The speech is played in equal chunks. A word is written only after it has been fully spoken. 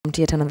To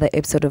yet another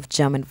episode of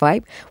Jam and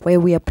Vibe, where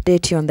we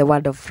update you on the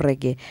world of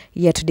reggae.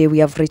 Here today we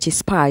have Richie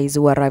Spice,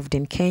 who arrived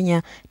in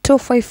Kenya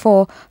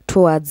 254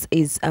 towards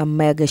his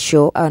mega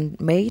show on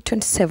May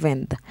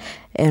 27th.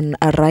 An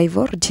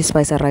arrival, Richie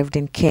Spice arrived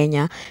in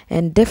Kenya,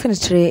 and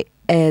definitely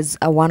as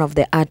one of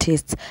the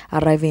artists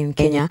arriving in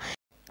Kenya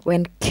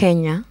when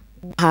Kenya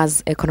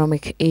has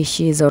economic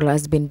issues or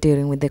has been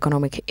dealing with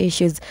economic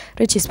issues.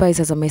 Richie Spice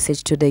has a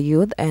message to the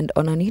youth, and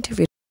on an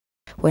interview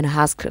when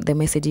asked the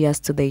message he has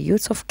to the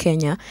youths of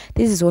Kenya,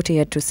 this is what he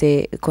had to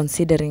say,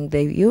 considering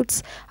the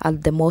youths are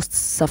the most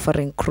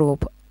suffering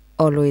group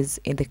always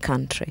in the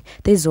country.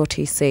 This is what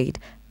he said.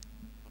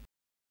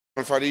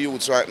 For the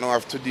youths right now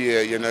of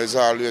today, is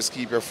always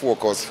keep your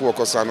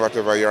focus on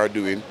whatever you are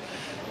doing,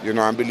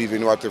 and believe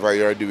in whatever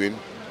you are doing,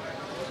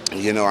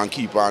 and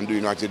keep on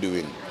doing what you're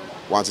doing.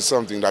 Once it's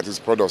something that is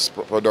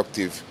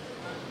productive,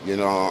 you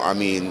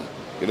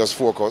just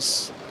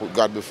focus, put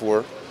God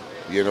before,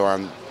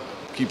 and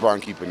keep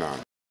on keeping on.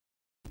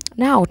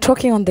 Now,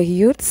 talking on the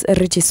youths,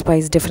 Richie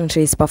Spice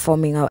definitely is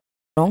performing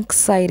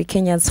alongside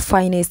Kenya's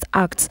finest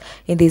acts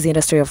in this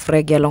industry of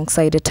reggae,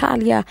 alongside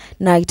Italia,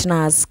 Night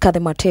Nurse,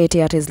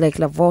 Kadematete, artists like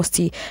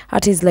Lavosti,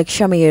 artists like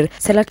Shamir,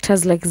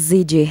 selectors like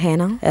ZJ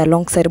Henna,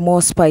 alongside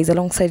More Spice,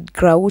 alongside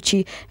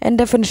Grauchi, and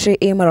definitely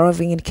him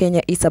arriving in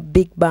Kenya is a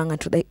big bang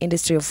to the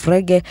industry of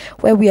reggae,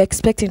 where we are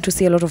expecting to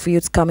see a lot of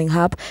youths coming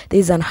up.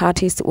 This is an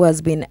artist who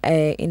has been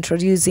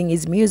introducing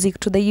his music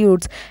to the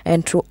youths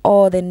and to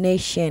all the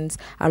nations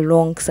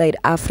alongside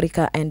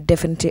Africa and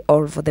definitely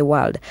all over the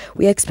world.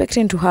 We are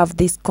expecting to have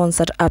this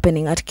concert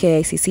happening at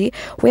KICC,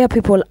 where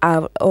people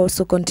are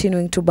also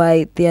continuing to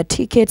buy their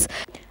tickets.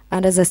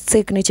 And as a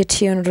signature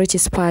tune, Richie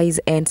Spice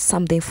and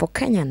Something for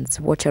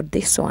Kenyans. Watch out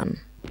this one.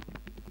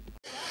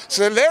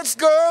 So let's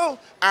go.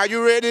 Are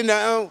you ready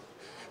now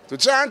to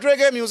chant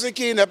reggae music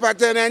in a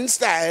pattern and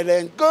style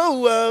and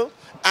go?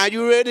 Are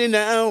you ready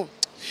now?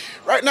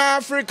 Right now,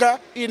 Africa,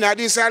 in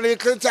this a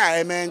little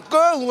time and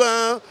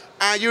go.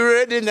 Are you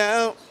ready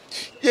now?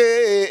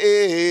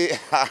 Yeah.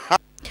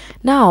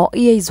 Now,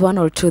 here is one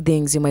or two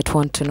things you might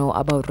want to know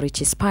about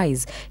Richie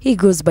Spice. He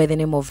goes by the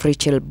name of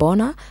Richie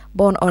Bonner,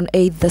 born on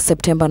 8th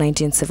September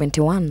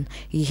 1971.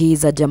 He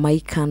is a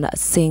Jamaican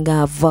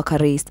singer,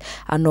 vocalist,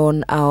 and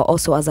known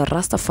also as a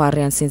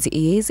Rastafarian since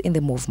he is in the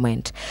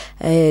movement.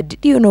 Did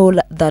you know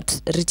that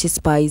Richie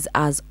Spice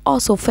has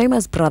also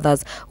famous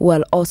brothers who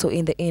are also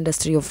in the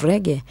industry of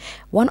reggae?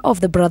 One of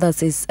the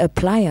brothers is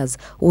Pliers,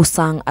 who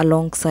sang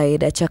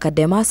alongside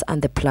Chakademas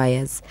and the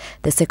Pliers.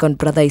 The second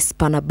brother is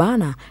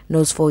Panabana,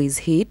 known for his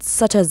hits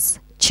such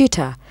as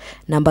Cheetah.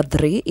 Number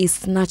 3 is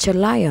Snatcher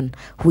Lion,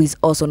 who is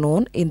also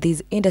known in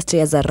this industry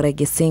as a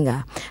reggae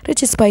singer.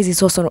 Richie Spice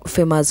is also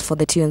famous for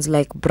the tunes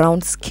like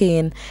Brown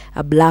Skin,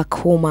 A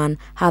Black Woman,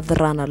 Heart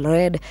Runner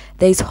Red.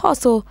 There is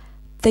also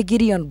the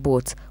Gideon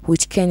Boat,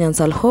 which Kenyans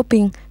are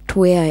hoping to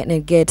wear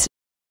and get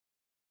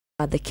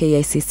at the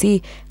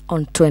KICC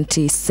on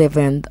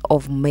 27th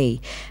of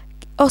May.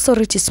 Also,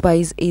 Richie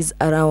Spice is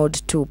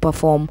around to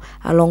perform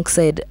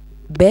alongside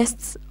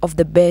best of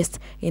the best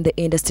in the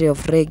industry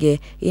of reggae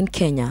in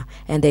Kenya,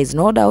 and there is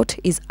no doubt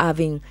he's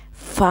having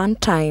fun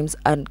times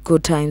and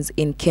good times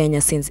in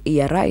Kenya since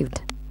he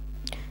arrived.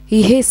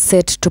 He is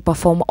set to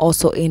perform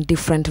also in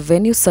different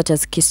venues such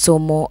as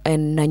Kisumu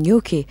and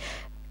Nanyuki.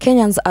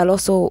 Kenyans are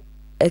also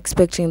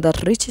expecting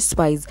that Richie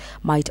Spice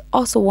might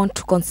also want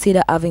to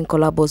consider having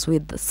collabos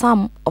with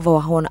some of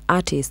our own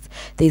artists.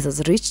 This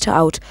has reached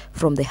out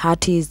from the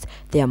artists,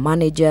 their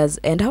managers,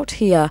 and out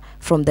here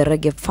from the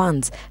reggae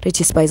fans.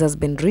 Richie Spice has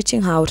been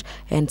reaching out,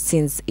 and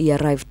since he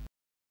arrived,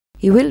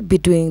 he will be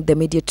doing the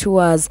media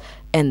tours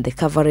and the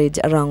coverage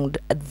around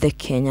the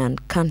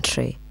Kenyan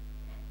country.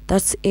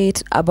 That's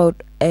it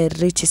about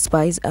Richie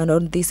Spice, and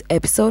on this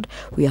episode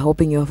we are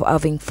hoping you're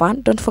having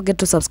fun. Don't forget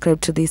to subscribe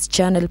to this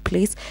channel,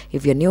 please,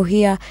 if you're new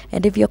here,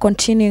 and if you're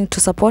continuing to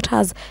support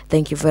us,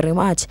 thank you very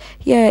much.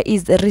 Here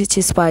is the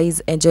Richie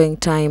Spice enjoying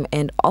time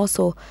and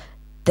also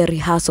the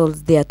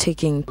rehearsals they are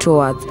taking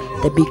towards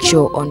the big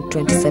show on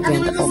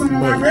 27th of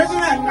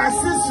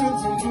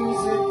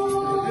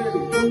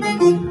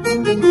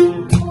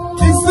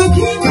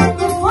May.